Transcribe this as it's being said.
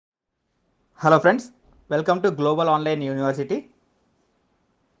Hello friends, welcome to global online university.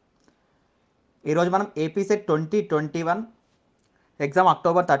 ఈరోజు మనం APSET 2021 exam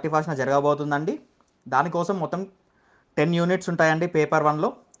October 31న జరగబోతుందండి. దానికోసం మొత్తం 10 యూనిట్స్ ఉంటాయండి పేపర్ 1లో.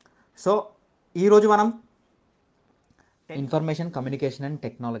 సో ఈరోజు మనం information communication and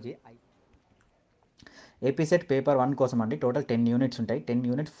technology APSET paper 1 కోసం అండి టోటల్ 10 యూనిట్స్ ఉంటాయి. 10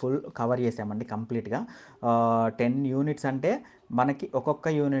 యూనిట్స్ ఫుల్ కవర్ చేసామండి కంప్లీట్గా. 10 యూనిట్స్ అంటే మనకి ఒక్కొక్క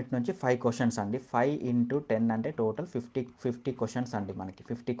యూనిట్ నుంచి 5 క్వశ్చన్స్ అండి. 5 ఇంటూ 10 అంటే టోటల్ 50 క్వశ్చన్స్ అండి. మనకి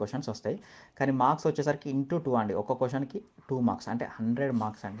 50 క్వశ్చన్స్ వస్తాయి. కానీ మార్క్స్ వచ్చేసరికి ఇంటూ 2 అండి. ఒక్క క్వశ్చన్కి 2 మార్క్స్ అంటే 100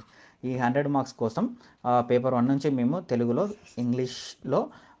 మార్క్స్ అండి. ఈ 100 మార్క్స్ కోసం పేపర్ 1 నుంచి మేము తెలుగులో, ఇంగ్లీష్లో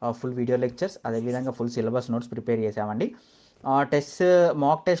ఫుల్ వీడియో లెక్చర్స్, అదేవిధంగా ఫుల్ సిలబస్ నోట్స్ ప్రిపేర్ చేసామండి. టెస్ట్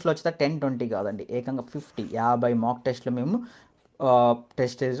మాక్ టెస్ట్లో వచ్చేది 10-20 కాదండి, ఏకంగా 50 మాక్ టెస్ట్లు మేము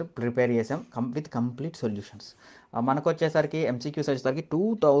టెస్ట్ ప్రిపేర్ చేసాం విత్ కంప్లీట్ సొల్యూషన్స్. మనకు వచ్చేసరికి ఎంసీక్యూస్ వచ్చేసరికి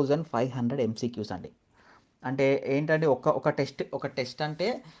 2500 ఎంసీక్యూస్ అండి. అంటే ఏంటంటే ఒక టెస్ట్ అంటే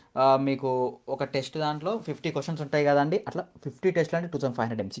మీకు ఒక టెస్ట్ దాంట్లో 50 క్వశ్చన్స్ ఉంటాయి కదండి. అట్లా 50 టెస్ట్లు అంటే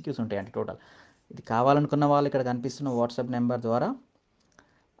 2500 ఎంసీక్యూస్ ఉంటాయండి టోటల్. ఇది కావాలనుకున్న వాళ్ళు ఇక్కడ కనిపిస్తున్న వాట్సాప్ నెంబర్ ద్వారా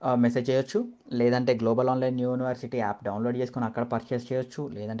మెసేజ్ చేయొచ్చు, లేదంటే global online university app download చేసుకొని అక్కడ పర్చేస్ చేయొచ్చు,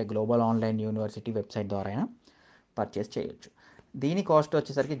 లేదంటే గ్లోబల్ ఆన్లైన్ యూనివర్సిటీ వెబ్సైట్ ద్వారా అయినా పర్చేస్ చేయొచ్చు. దీని కాస్ట్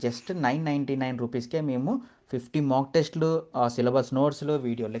వచ్చేసరికి జస్ట్ 999 రూపీస్కే మేము 50 మాక్ టెస్ట్లు, సిలబస్ నోట్స్లు,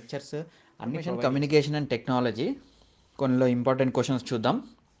 వీడియో లెక్చర్స్ అన్ని. Communication and technology కొన్నిలో important questions చూద్దాం.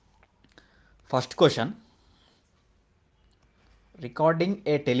 First question: recording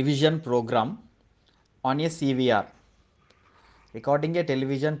A television programme on a CVR. Recording A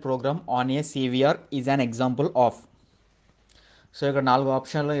television programme on a CVR is an example of. So ఇక్కడ 4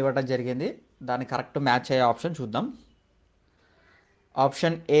 ఆప్షన్లు ఇవ్వడం జరిగింది. దాని కరెక్ట్ మ్యాచ్ అయ్యే option చూద్దాం.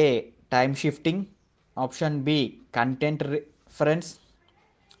 Option A time shifting, option B content reference,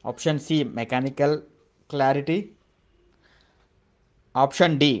 option C mechanical clarity,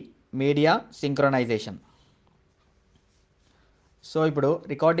 option D media synchronisation. So ఇప్పుడు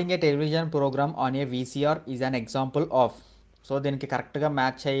recording A television programme on a VCR is an example of. So దీనికి కరెక్ట్గా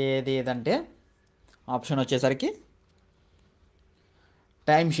match అయ్యేది ఏదంటే option వచ్చేసరికి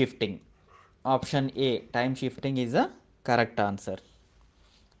time shifting. Option A time shifting is the correct answer.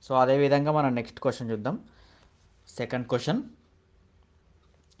 So అదేవిధంగా మనం next question చూద్దాం. Second question,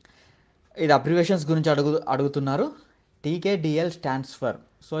 ఇది అబ్రివేషన్స్ గురించి అడుగుతున్నారు. TKDL stands for.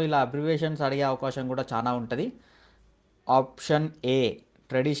 సో ఇలా అబ్రివేషన్స్ అడిగే అవకాశం కూడా చాలా ఉంటుంది. ఆప్షన్ ఏ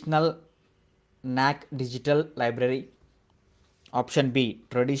ట్రెడిషనల్ నాక్ digital library, option B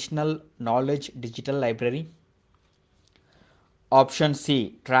traditional knowledge digital library, option C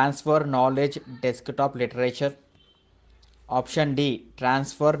transfer knowledge desktop literature, option D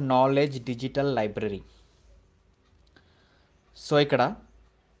transfer knowledge digital library. So ఇక్కడ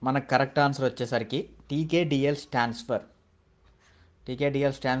మనకు కరెక్ట్ ఆన్సర్ వచ్చేసరికి TKDL stands for.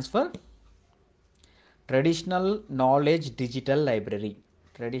 TKDL stands for traditional knowledge digital library.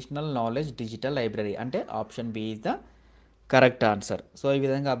 Traditional knowledge digital library అంటే option B is the correct answer. So ఈ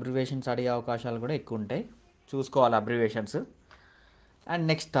విధంగా abbreviations అడిగే అవకాశాలు కూడా ఎక్కువ ఉంటాయి, చూసుకోవాలి abbreviations. And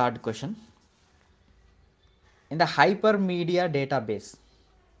next third question, in the హైపర్మీడియా database,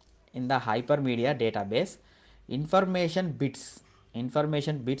 information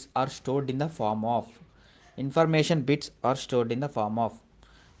bits are stored in the form of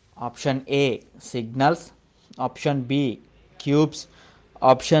option A signals, option B cubes,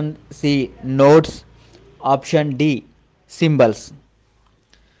 option C nodes, option D symbols.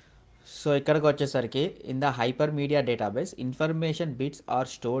 So ఇక్కడికి వచ్చేసరికి in the hyper media database information bits are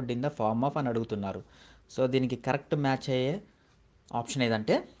stored in the form of అని అడుగుతున్నారు. So దీనికి correct match అయ్యే option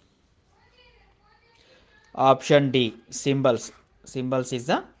ఏదంటే option D symbols is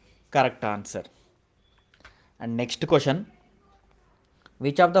the correct answer. And next question,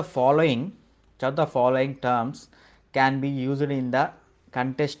 which of the following terms can be used in the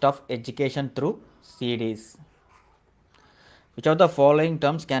contest of education through CDs. Which of the following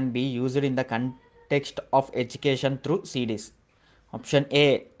terms can be used in the context of education through CDs? Option A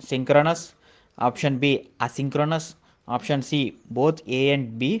synchronous, option B asynchronous, option C both A and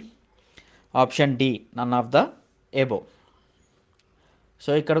B, option D none of the above.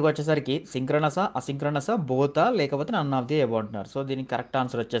 So ఇక్కడికి వచ్చేసరికి సింక్రనసా, అసింక్రనసా, బోతా, లేకపోతే none of the above అంటున్నారు. So దీనికి correct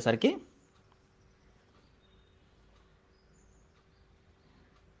answer వచ్చేసరికి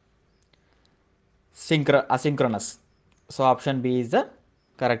asynchronous. So option B is the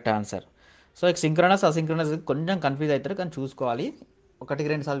correct answer. So synchronous asynchronous కొంచెం confuse అవుతారు, కానీ చూసుకోవాలి.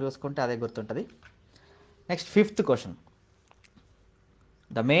 1-2 సార్లు చూసుకుంటే అదే గుర్తుంటుంది. Next fifth question,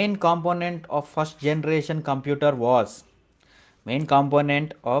 the main component of first generation computer was. Main component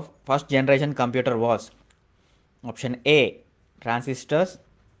of first generation computer was option A transistors,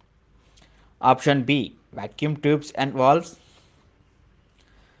 option B vacuum tubes and valves,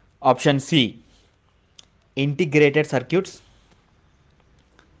 option C integrated circuits,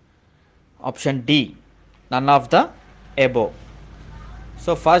 option D none of the above.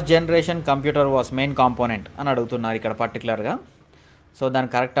 So first generation computer was main component అని అడుగుతున్నారు ఇక్కడ పర్టికులర్గా. So దాని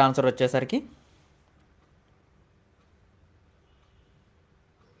correct answer వచ్చేసరికి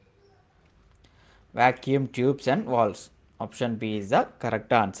vacuum tubes and valves. Option B is the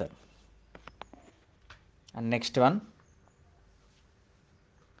correct answer. And next one,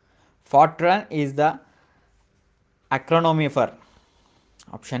 Fortran is the acronym for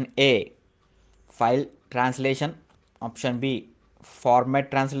option A file translation, option B format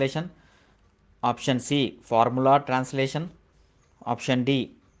translation, option C formula translation, option D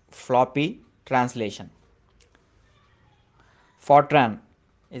floppy translation. Fortran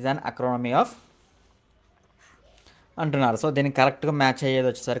is an acronym of అంటున్నారు. So దీనికి కరెక్ట్గా match అయ్యేది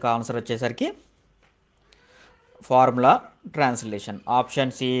వచ్చేసరికి answer వచ్చేసరికి formula translation.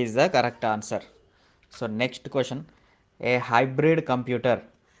 Option C is the correct answer. So next question, A hybrid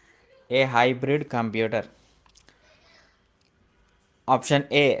computer option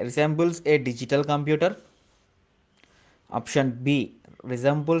A resembles A digital computer, option B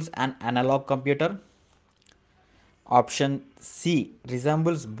resembles an analogue computer, option C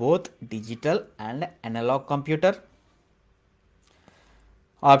resembles both digital and analogue computer,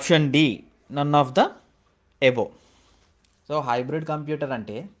 option D none of the above. So hybrid computer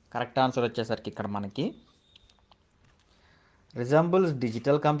అంటే correct answer వచ్చేసరికి ఇక్కడ మనకి resembles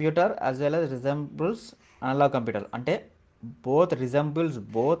digital computer as well as resembles analogue computer, అంటే resembles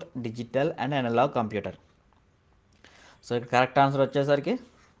both digital and analogue computer. So ఇక్కడ correct answer వచ్చేసరికి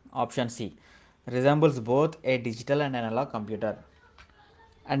option C resembles both A digital and analogue computer.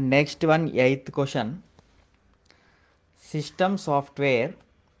 And next one, eighth question, system software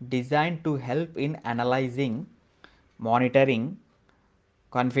designed to help in analyzing, monitoring,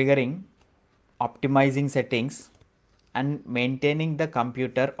 configuring, optimizing settings and maintaining the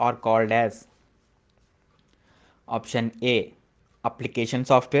computer are called as option A application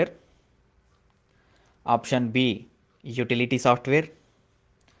software, option B utility software,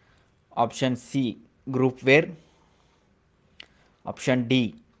 option C groupware, option D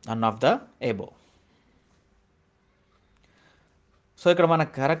none of the above. So ఇక్కడ మన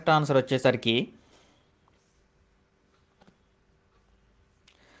correct answer వచ్చేసరికి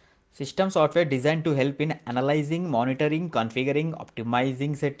system software design to help in analysing, monitoring, configuring,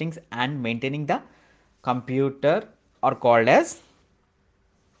 optimising settings and maintaining the computer are called as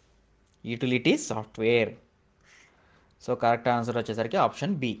utility software. So correct answer వచ్చేసరికి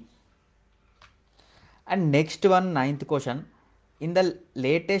option B. And next one, ninth question, in the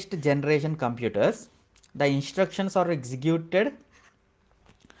latest generation computers the instructions are executed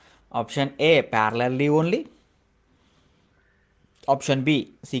option A parallelly only, option B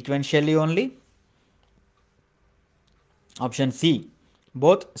sequentially only, option C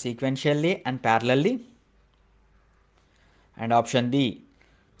both sequentially and parallelly, and option D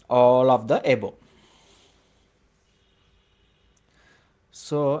all of the above.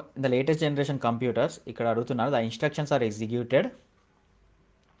 So in the latest generation computers ఇక్కడ అడుగుతున్నారు the instructions are executed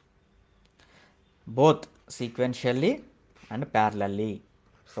both sequentially and parallelly.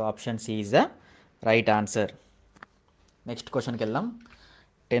 So option C is the right answer. Next క్వశ్చన్కి వెళ్దాం.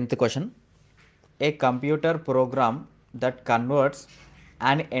 10th question, A computer program that converts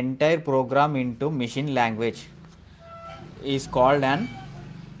an entire programme into machine language is called an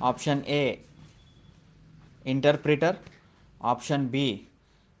option A interpreter, option B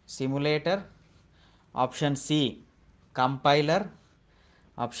simulator, option C compiler,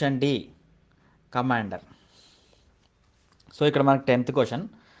 option D commander. So ఇక్కడ మనకి 10th question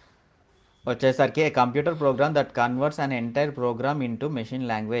వచ్చేసరికి ఏ computer program that converts an entire programme into machine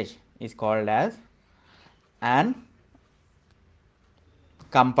language is called as and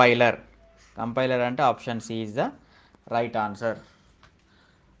compiler. Compiler అంటే option C is the right answer.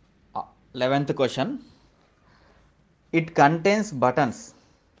 11th question, it contains buttons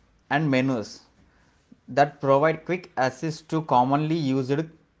and menus that provide quick assist to commonly used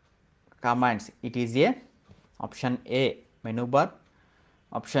commands. It is a option A menu bar,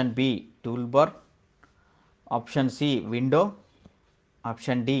 option B tool bar, option C window,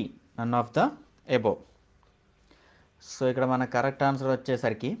 option D none of the above. So ఇక్కడ మన correct answer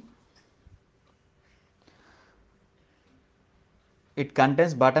వచ్చేసరికి it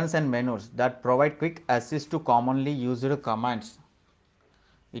contains buttons and menus that provide quick assist to commonly used commands.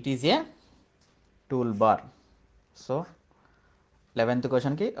 It is a tool bar. So 11th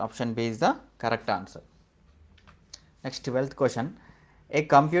question ki option B is the correct answer. Next 12th question. A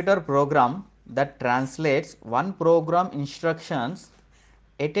computer program that translates one program instructions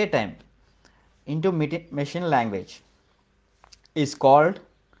at a time into machine language is called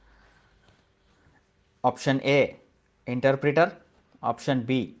option A interpreter, option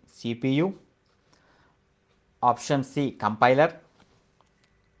B CPU, option C compiler,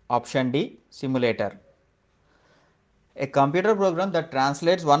 option D simulator. A computer program that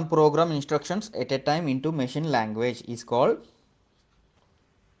translates one program instructions at a time into machine language is called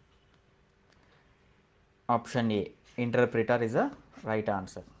option A interpreter is the right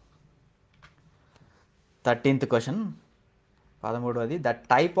answer. 13th question. 13వది the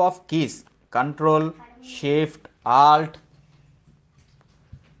type of keys control shift alt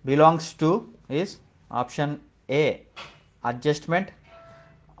belongs to is option A adjustment,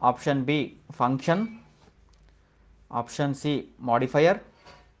 option B function, option C modifier,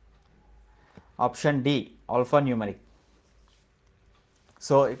 option D alphanumeric.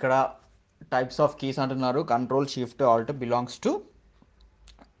 So ఇక్కడ types of keys అంటున్నారు. Control shift Alt belongs to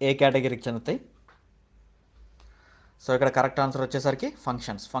ఏ కేటగిరీకి చెందుతాయి. So ఇక్కడ correct answer వచ్చేసరికి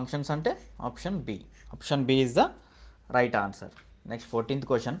functions అంటే option B. Option B is the right answer. Next 14th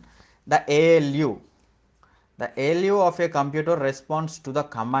question. The ALU of a computer responds to the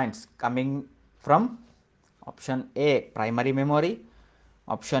commands coming from option A primary memory,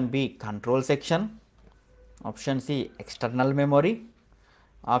 option B control section, option C external memory,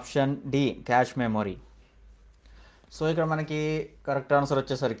 option D cash memory. So ఇక్కడ మనకి correct answer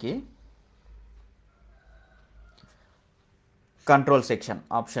వచ్చేసరికి control section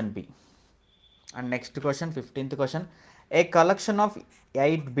option B. And next question 15th question. A collection of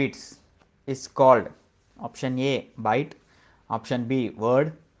 8 bits is called option A byte, option B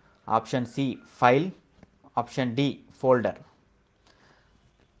word, option C file, option D folder.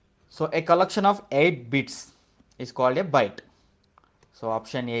 So A collection of 8 bits is called a byte. So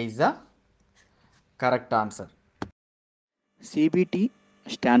option A is the correct answer. CBT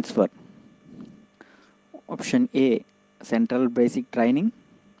stands for option A Central Basic Training,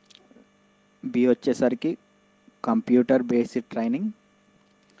 B వచ్చేసరికి computer basic training.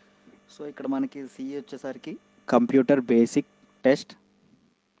 So ఇక్కడ మనకి C వచ్చేసరికి computer basic test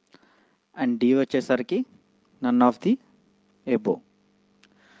and D వచ్చేసరికి none of the above.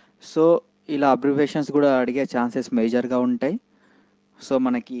 So ఇలా abbreviations కూడా అడిగే chances మేజర్గా ఉంటాయి. సో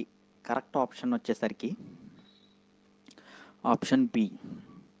మనకి కరెక్ట్ ఆప్షన్ వచ్చేసరికి option B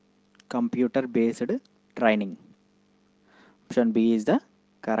computer based training. Option B is the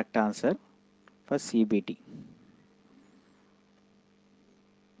correct answer for CBT.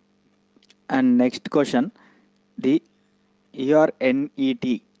 And next question. The ERNET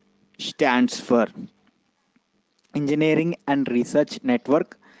stands for engineering and research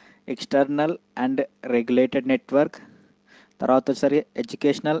network, external and regulated network, తర్వాత వచ్చేసరికి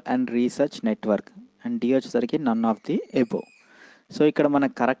educational and research network, and D వచ్చేసరికి none of the above. So ఇక్కడ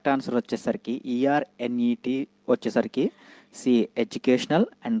మనకు correct answer వచ్చేసరికి ERNET వచ్చేసరికి C educational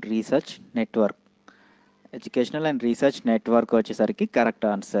and research network. Educational and research network వచ్చేసరికి correct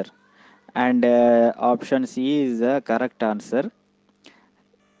answer. And option C is the correct answer.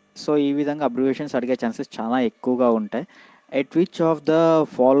 So ఈ విధంగా abbreviations అడిగే chances చాలా ఎక్కువగా ఉంటాయి. At which of the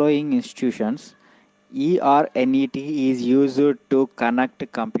following institutions ERNET is used to connect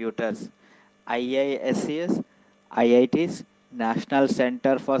computers? IISCs, IITs, National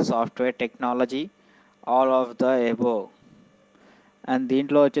Center for Software Technology, all of the above. And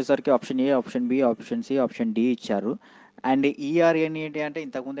దీంట్లో వచ్చేసరికి option A, option B, option C, option D ఇచ్చారు. And ERNET అంటే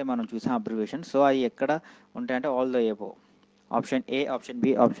ఇంతకుముందే మనం చూసాం abbreviation. So అవి ఎక్కడ ఉంటాయంటే all the above. Option A, option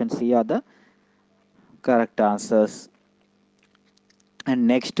B, option C are the correct answers. And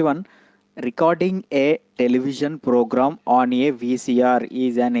next one. Recording a television program on a VCR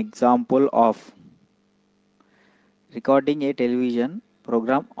is an example of. Recording a television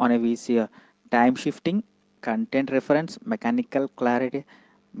program on a VCR. Time shifting, content reference, mechanical clarity,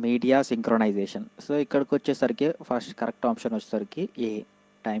 media synchronization. So ఇక్కడికి వచ్చేసరికి first correct option వచ్చేసరికి ఏ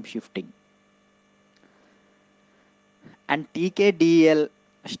time shifting. And TKDL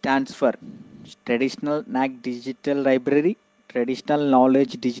stands for Traditional NAC Digital Library, Traditional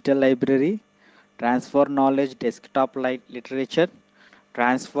Knowledge Digital Library, Transfer Knowledge Desktop Literature,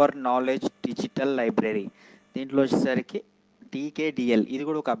 Transfer Knowledge Digital Library. దీంట్లో వచ్చేసరికి TKDL ఇది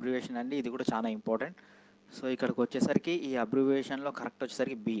కూడా ఒక abbreviation అండి. ఇది కూడా చాలా ఇంపార్టెంట్. సో ఇక్కడికి వచ్చేసరికి ఈ అబ్రివేషన్లో కరెక్ట్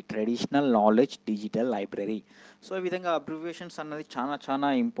వచ్చేసరికి B traditional knowledge digital library. So ఈ విధంగా అబ్రివేషన్స్ అన్నది చాలా చాలా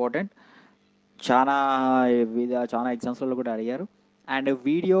ఇంపార్టెంట్. చాలా ఎగ్జామ్స్లలో కూడా అడిగారు. And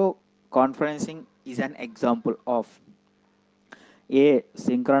video conferencing is an example of. A.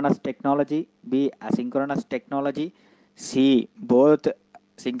 Synchronous technology. B. Asynchronous technology. C. Both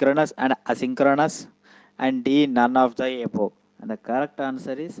synchronous and asynchronous. And D. None of the above. And the correct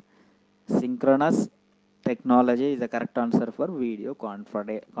answer is synchronous technology is the correct answer for video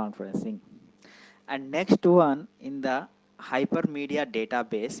conferencing. And next one, in the hypermedia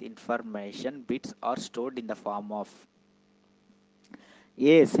database, information bits are stored in the form of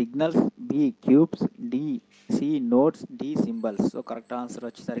A. Signals, B. Cubes, D. C. Nodes, D. Symbols. So correct answer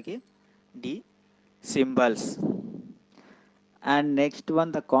వచ్చేసరికి D. Symbols. And next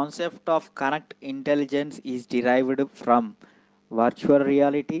one, the concept of connect intelligence is derived from virtual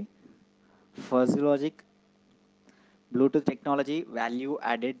reality, fuzzy logic, Bluetooth technology, value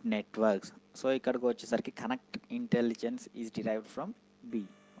added networks. So ఇక్కడికి వచ్చేసరికి connect intelligence is derived from B.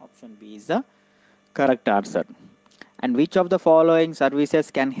 Option B is the correct answer. And which of the following services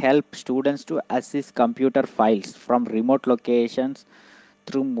can help students to access computer files from remote locations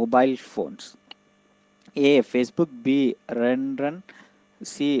through mobile phones? A. Facebook. B. Run.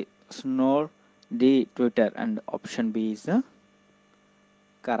 C. Snore. D. Twitter. And option B is the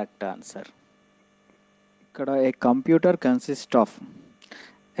correct answer. ఇక్కడ a computer consists of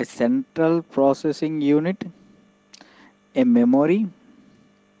a central processing unit, a memory,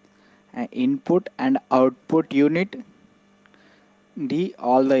 an input and output unit, D.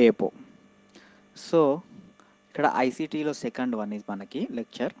 all the above. So ఇక్కడ ఐసీటీలో second one is మనకి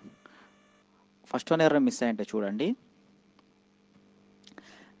lecture. First one ఎవరైనా miss అయ్యంటే చూడండి.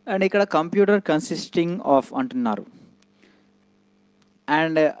 And ఇక్కడ computer consisting of అంటున్నారు.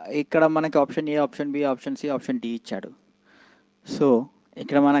 And ఇక్కడ మనకి option A, option B, option C, option D ఇచ్చాడు. So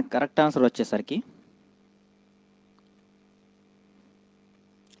ఇక్కడ మనకు కరెక్ట్ ఆన్సర్ వచ్చేసరికి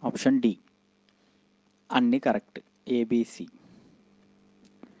ఆప్షన్ డి, అన్నీ correct, ABC.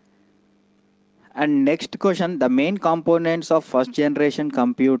 And next question, the main components of first generation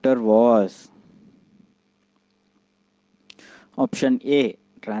computer was option A,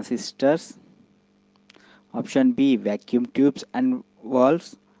 transistors, option B, vacuum tubes and valves,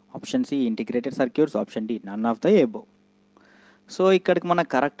 option C, integrated circuits, option D, none of the above. So ఇక్కడికి మన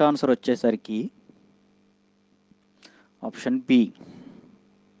correct answer వచ్చేసరికి option B.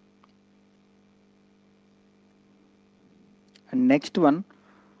 And next one,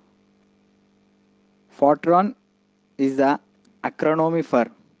 Fortran is the acronym for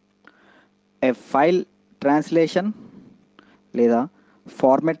a file translation లేదా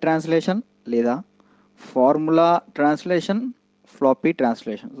format translation లేదా formula translation, floppy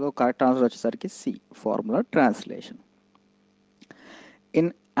translation. So correct answer వచ్చేసరికి C, formula translation. In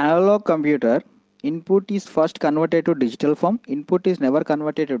analog computer, input is first converted to digital form. Input is never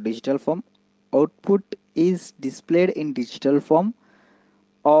converted to digital form. Output is displayed in digital form.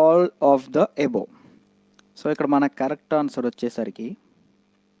 All of the above. So ఇక్కడ మన correct answer వచ్చేసరికి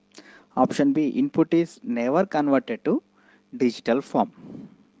option B, input is never converted to digital form.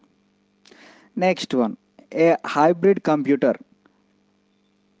 Next one, A hybrid computer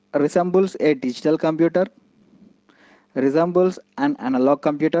resembles a digital computer, resembles an analog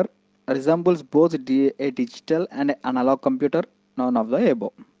computer, resembles both a digital and analog computer, none of the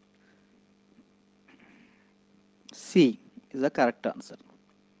above. C is the correct answer.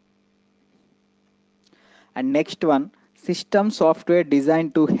 And next one, system software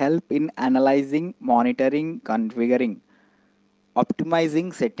designed to help in analyzing, monitoring, configuring, optimizing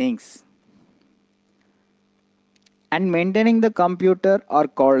settings and maintaining the computer are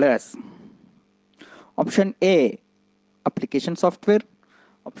called as option A, application software,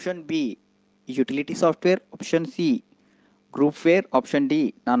 option B, utility software, option C, groupware, option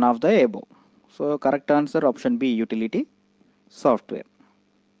D, none of the above. So correct answer option B, utility software.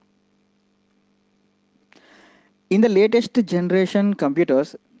 In the latest generation computers,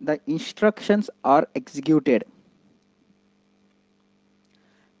 the instructions are executed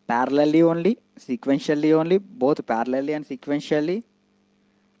parallelly only, sequentially only, both parallelly and sequentially,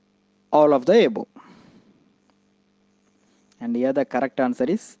 all of the above. And here the correct answer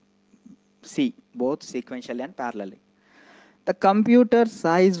is C, both sequentially and parallelly. The computer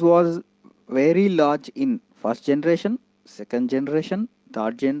size was very large in first generation, second generation,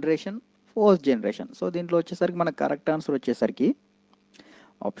 third generation, fourth generation. So దీంట్లో వచ్చేసరికి మన correct answer వచ్చేసరికి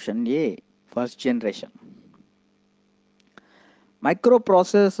option A, first generation.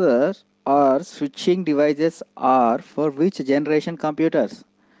 Microprocessors or switching devices are for which generation computers?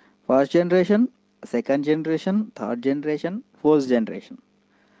 First generation, second generation, third generation, fourth generation.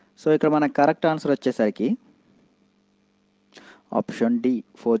 So ఇక్కడ మన correct answer వచ్చేసరికి option D,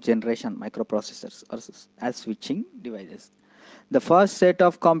 fourth generation microprocessors as switching devices. The first set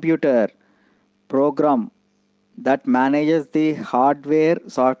of computer program that manages the hardware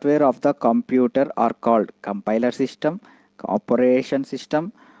software of the computer are called compiler system, operating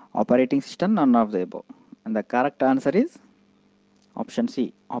system, none of the above. And the correct answer is option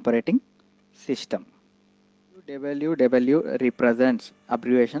C, operating system. WWW represents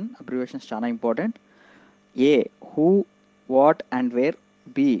abbreviation. Abbreviations చాలా important. A, who, what and where.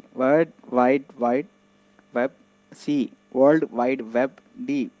 B, World Wide Web. C, World Wide Web. D,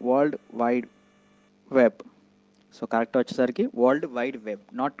 World Wide Web. So correct వచ్చేసరికి world wide web,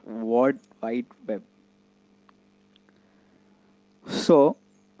 not world wide web. So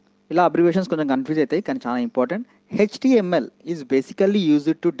ఇలా abbreviations కొంచెం confuse అవుతాయి కానీ చాలా important. HTML is basically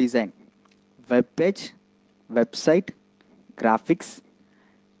used to design web page, website, graphics,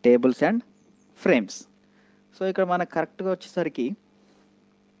 tables and frames. So ఇక్కడ మనకు కరెక్ట్గా వచ్చేసరికి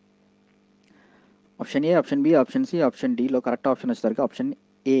option A, option B, option C, option డిలో correct option వచ్చేసరికి option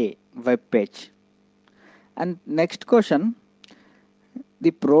A, web page. And next question,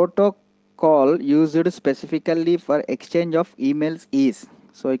 the protocol used specifically for exchange of emails is.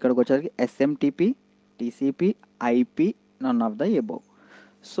 So ఇక్కడికి వచ్చేసరికి SMTP, TCP, IP, none of the above.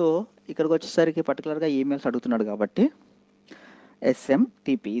 So ఇక్కడికి వచ్చేసరికి పర్టికులర్గా emails అడుగుతున్నాడు కాబట్టి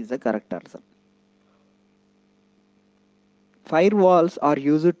SMTP is the correct answer. Firewalls are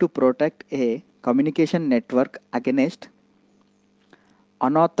used to protect a communication network against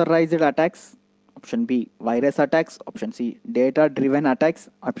unauthorized attacks. Option B, virus attacks. Option C, data driven attacks.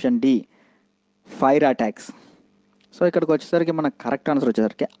 Option D, fire attacks. So ఇక్కడికి వచ్చేసరికి మన correct answer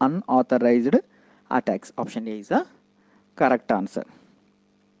వచ్చేసరికి unauthorised attacks. Option A is the correct answer.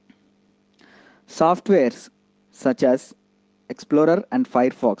 Softwares such as Explorer and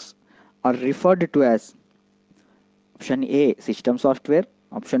Firefox are referred to as option A, system software.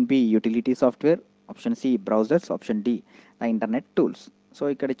 Option B, utility software. Option C, browsers. Option D, the internet tools. So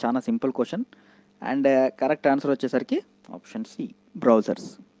ఇక్కడ చాలా simple question and correct answer వచ్చేసరికి option C, browsers.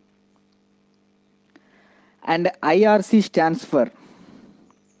 And IRC stands for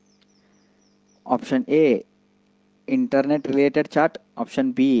option A, internet related chat.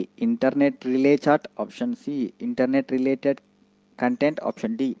 Option B, internet relay chat. Option C, internet related content.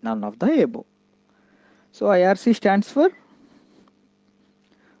 Option D, none of the above. So IRC stands for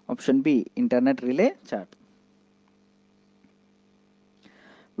option B, internet relay chat.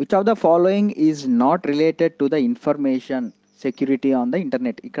 Which of the following is not related to the information security on the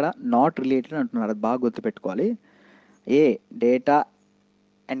internet? ఇక్కడ not related అంటున్నారు, అది బాగా గుర్తుపెట్టుకోవాలి. ఏ, data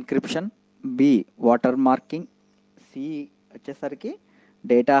encryption. B, water marking. C వచ్చేసరికి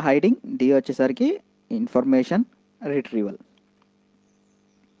data hiding. D వచ్చేసరికి information retrieval.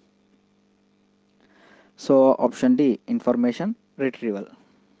 So option D, information retrieval.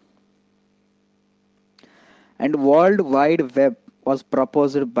 And world wide web was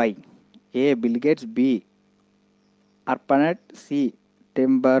proposed by A, bill gates. B, అర్పనెట్. C,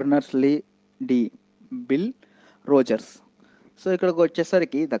 Tim బర్నర్స్-లీ. D, bill Rogers. So ఇక్కడికి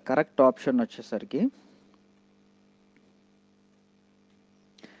వచ్చేసరికి the correct option వచ్చేసరికి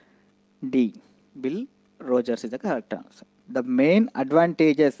D, bill Rogers is the correct answer. The main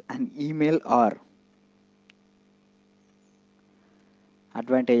advantages and email are.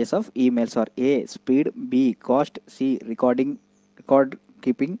 Advantages of emails are A, speed. B, cost. C, record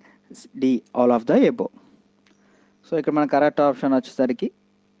keeping. D, all of the above. So ఇక్కడ మన correct option వచ్చేసరికి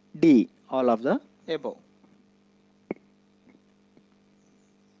D, all of the above.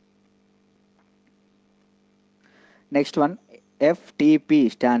 Next one, FTP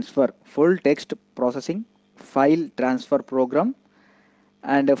stands for full text processing, file transfer programme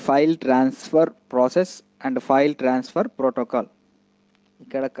and file transfer process and file transfer protocol.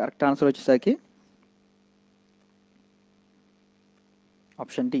 ఇక్కడ correct answer వచ్చేసరికి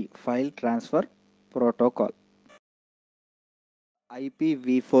option D, file transfer protocol.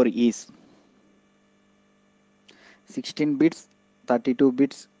 IPv4 is 16 bits, 32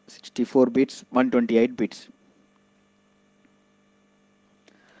 bits, 64 bits, 128 bits.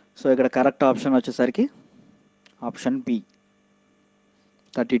 So ఇక్కడ correct option వచ్చేసరికి option B,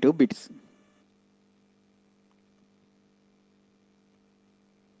 32 bits.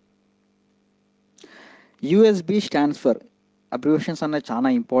 USB stands for, abbreviations అన్నది చాలా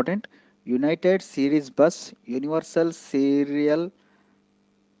important. United series bus, universal serial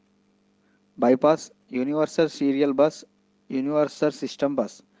bypass, universal serial bus, universal system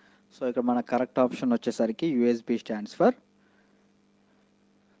bus. So ఇక్కడ మన correct option వచ్చేసరికి USB stands for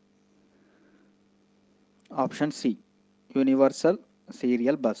option C, universal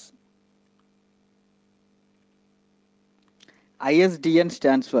serial bus. ISDN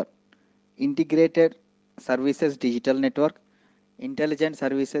stands for integrated services digital network, intelligent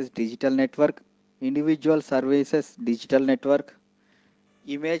services digital network, individual services digital network,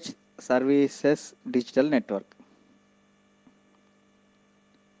 image services digital network.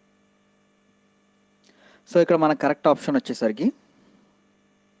 So ఇక్కడ మన correct option వచ్చేసరికి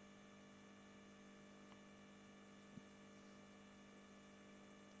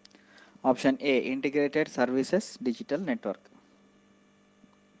option A, integrated services digital network.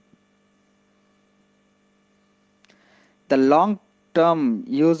 The long term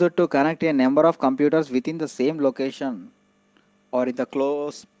used to connect a number of computers within the same location or in the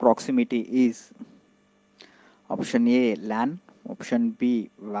close proximity is option A, LAN, option B,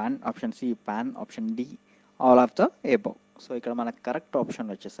 WAN, option C, PAN, option D, all of the above. So ఇక్కడ మన correct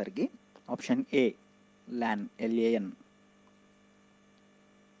option వచ్చేసరికి option A, LAN, LAN.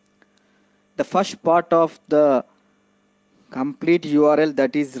 The first part of the complete URL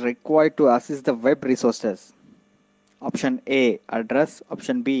that is required to access the web resources. Option A, address,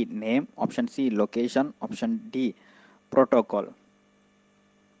 option B, name, option C, location, option D, protocol.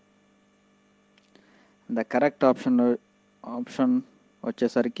 The correct option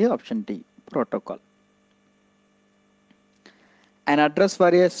వచ్చేసరికి option D, protocol. An address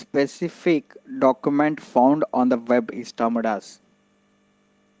for a specific document found on the web is termed as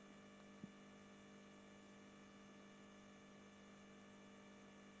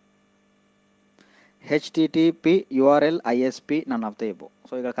HTTP, URL, ISP, none of the above.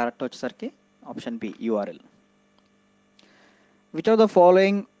 So ఇక్కడ correct వచ్చేసరికి option B, URL. Which of the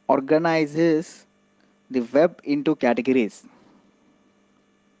following organizes the web into categories?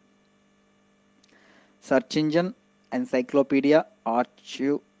 Search engine, encyclopedia,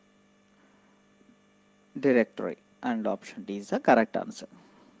 archive, directory, and option D is the correct answer.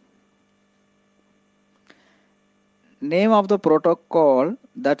 Name of the protocol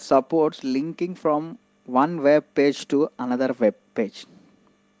that supports linking from one web page to another web page.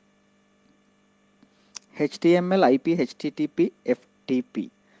 HTML, IP, HTTP, FTP.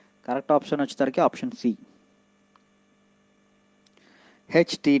 Correct option వచ్చేసరికి option C,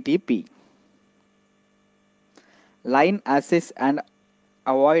 HTTP. Line access and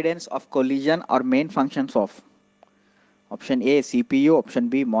avoidance of collision are main functions of option A, CPU, option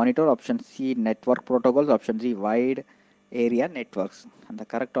B, monitor, option C, network protocols, option D, wide area networks. And the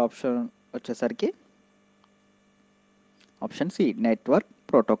correct option వచ్చేసరికి option C, network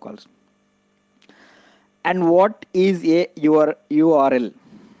protocols. And what is a URL?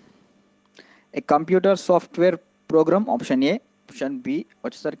 A computer software program, option A. Option B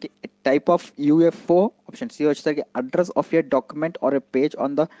వచ్చేసరికి a type of UFO. Option C వచ్చేసరికి address of a document or a page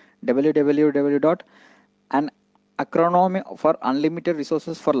on the www. An acronym for unlimited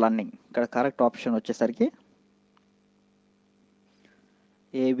resources for learning. ఇక్కడ correct option వచ్చేసరికి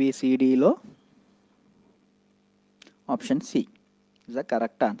ABCDలో option C is the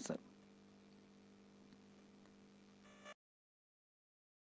correct answer.